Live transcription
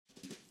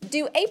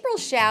Do April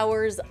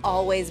showers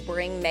always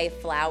bring May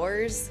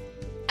flowers?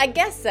 I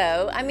guess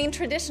so.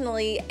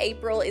 Traditionally,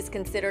 April is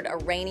considered a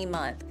rainy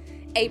month.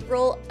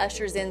 April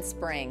ushers in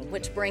spring,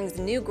 which brings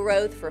new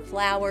growth for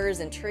flowers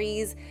and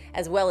trees,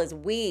 as well as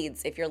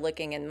weeds if you're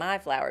looking in my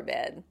flower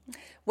bed.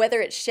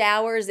 Whether it's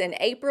showers in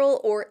April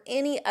or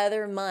any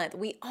other month,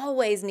 we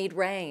always need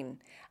rain.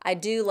 I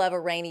do love a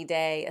rainy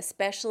day,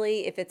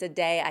 especially if it's a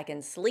day I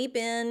can sleep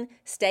in,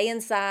 stay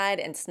inside,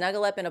 and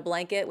snuggle up in a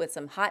blanket with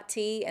some hot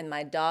tea and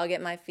my dog at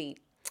my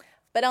feet.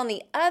 But on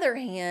the other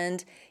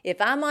hand,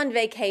 if I'm on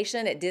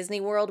vacation at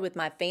Disney World with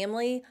my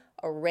family,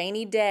 a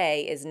rainy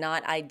day is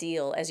not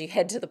ideal as you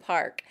head to the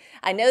park.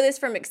 I know this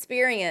from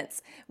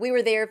experience. We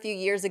were there a few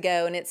years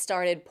ago and it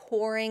started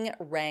pouring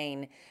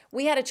rain.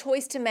 We had a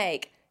choice to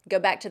make: go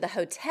back to the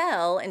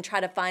hotel and try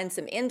to find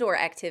some indoor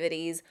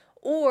activities,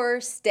 or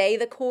stay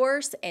the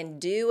course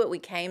and do what we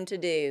came to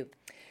do.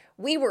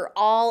 We were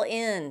all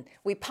in.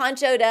 We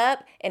ponchoed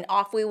up and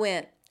off we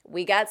went.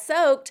 We got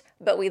soaked,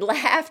 but we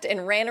laughed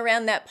and ran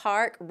around that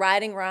park,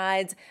 riding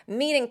rides,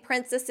 meeting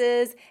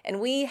princesses, and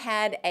we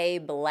had a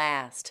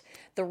blast.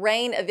 The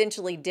rain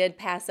eventually did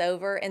pass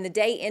over, and the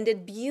day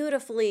ended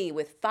beautifully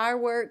with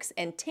fireworks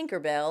and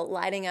Tinkerbell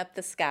lighting up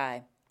the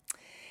sky.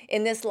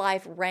 In this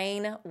life,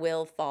 rain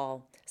will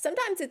fall.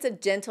 Sometimes it's a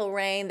gentle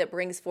rain that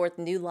brings forth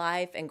new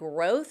life and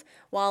growth,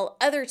 while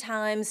other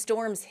times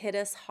storms hit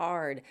us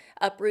hard,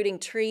 uprooting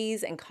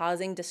trees and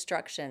causing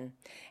destruction.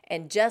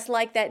 And just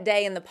like that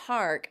day in the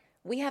park,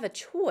 we have a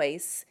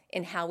choice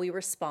in how we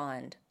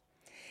respond.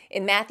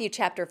 In Matthew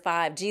chapter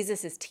 5,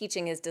 Jesus is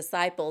teaching his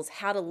disciples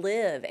how to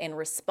live and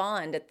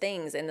respond to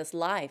things in this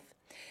life.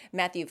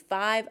 Matthew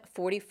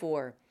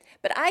 5:44.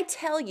 But I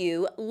tell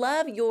you,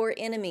 love your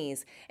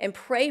enemies and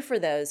pray for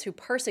those who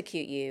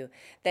persecute you,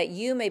 that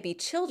you may be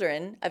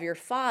children of your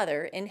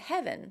Father in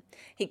heaven.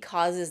 He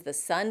causes the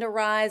sun to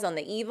rise on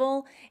the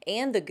evil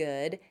and the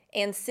good,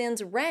 and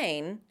sends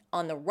rain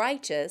on the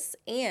righteous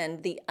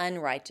and the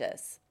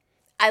unrighteous.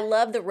 I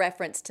love the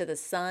reference to the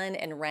sun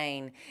and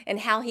rain and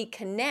how he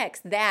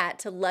connects that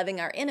to loving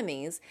our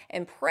enemies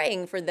and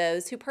praying for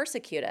those who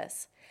persecute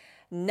us.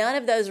 None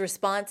of those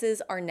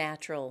responses are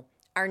natural.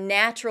 Our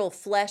natural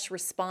flesh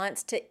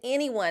response to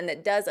anyone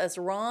that does us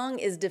wrong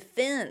is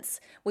defense.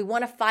 We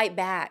want to fight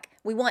back.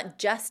 We want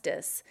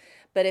justice.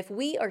 But if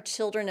we are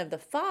children of the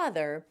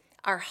Father,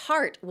 our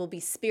heart will be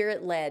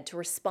Spirit-led to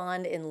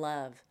respond in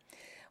love.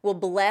 We'll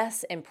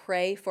bless and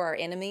pray for our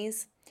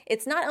enemies.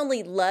 It's not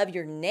only love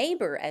your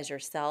neighbor as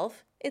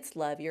yourself, it's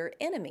love your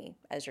enemy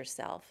as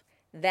yourself.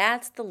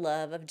 That's the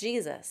love of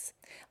Jesus.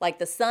 Like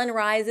the sun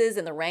rises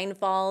and the rain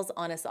falls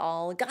on us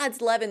all,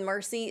 God's love and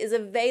mercy is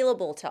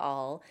available to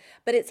all,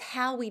 but it's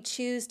how we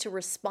choose to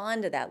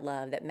respond to that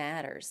love that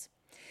matters.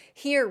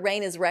 Here,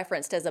 rain is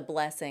referenced as a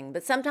blessing,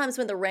 but sometimes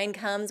when the rain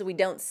comes, we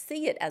don't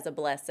see it as a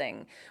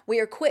blessing. We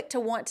are quick to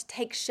want to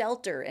take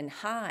shelter and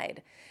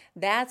hide.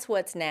 That's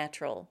what's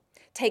natural.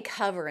 Take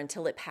cover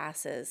until it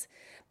passes.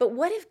 But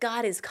what if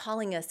God is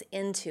calling us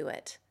into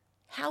it?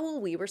 How will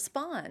we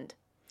respond?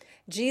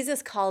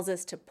 Jesus calls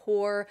us to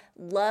pour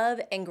love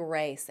and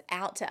grace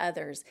out to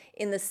others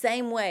in the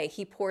same way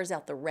he pours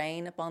out the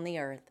rain upon the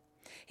earth.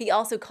 He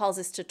also calls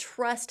us to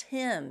trust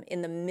him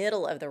in the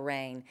middle of the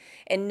rain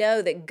and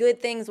know that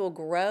good things will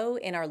grow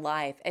in our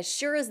life as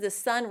sure as the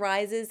sun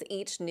rises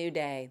each new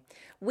day.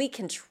 We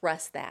can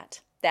trust that.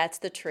 That's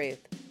the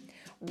truth.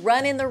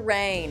 Run in the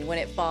rain when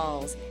it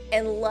falls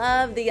and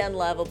love the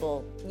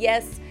unlovable.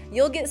 Yes,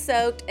 you'll get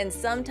soaked and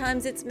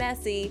sometimes it's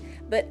messy,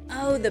 but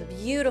oh, the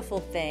beautiful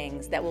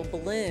things that will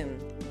bloom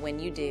when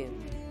you do.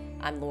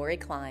 I'm Lori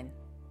Klein.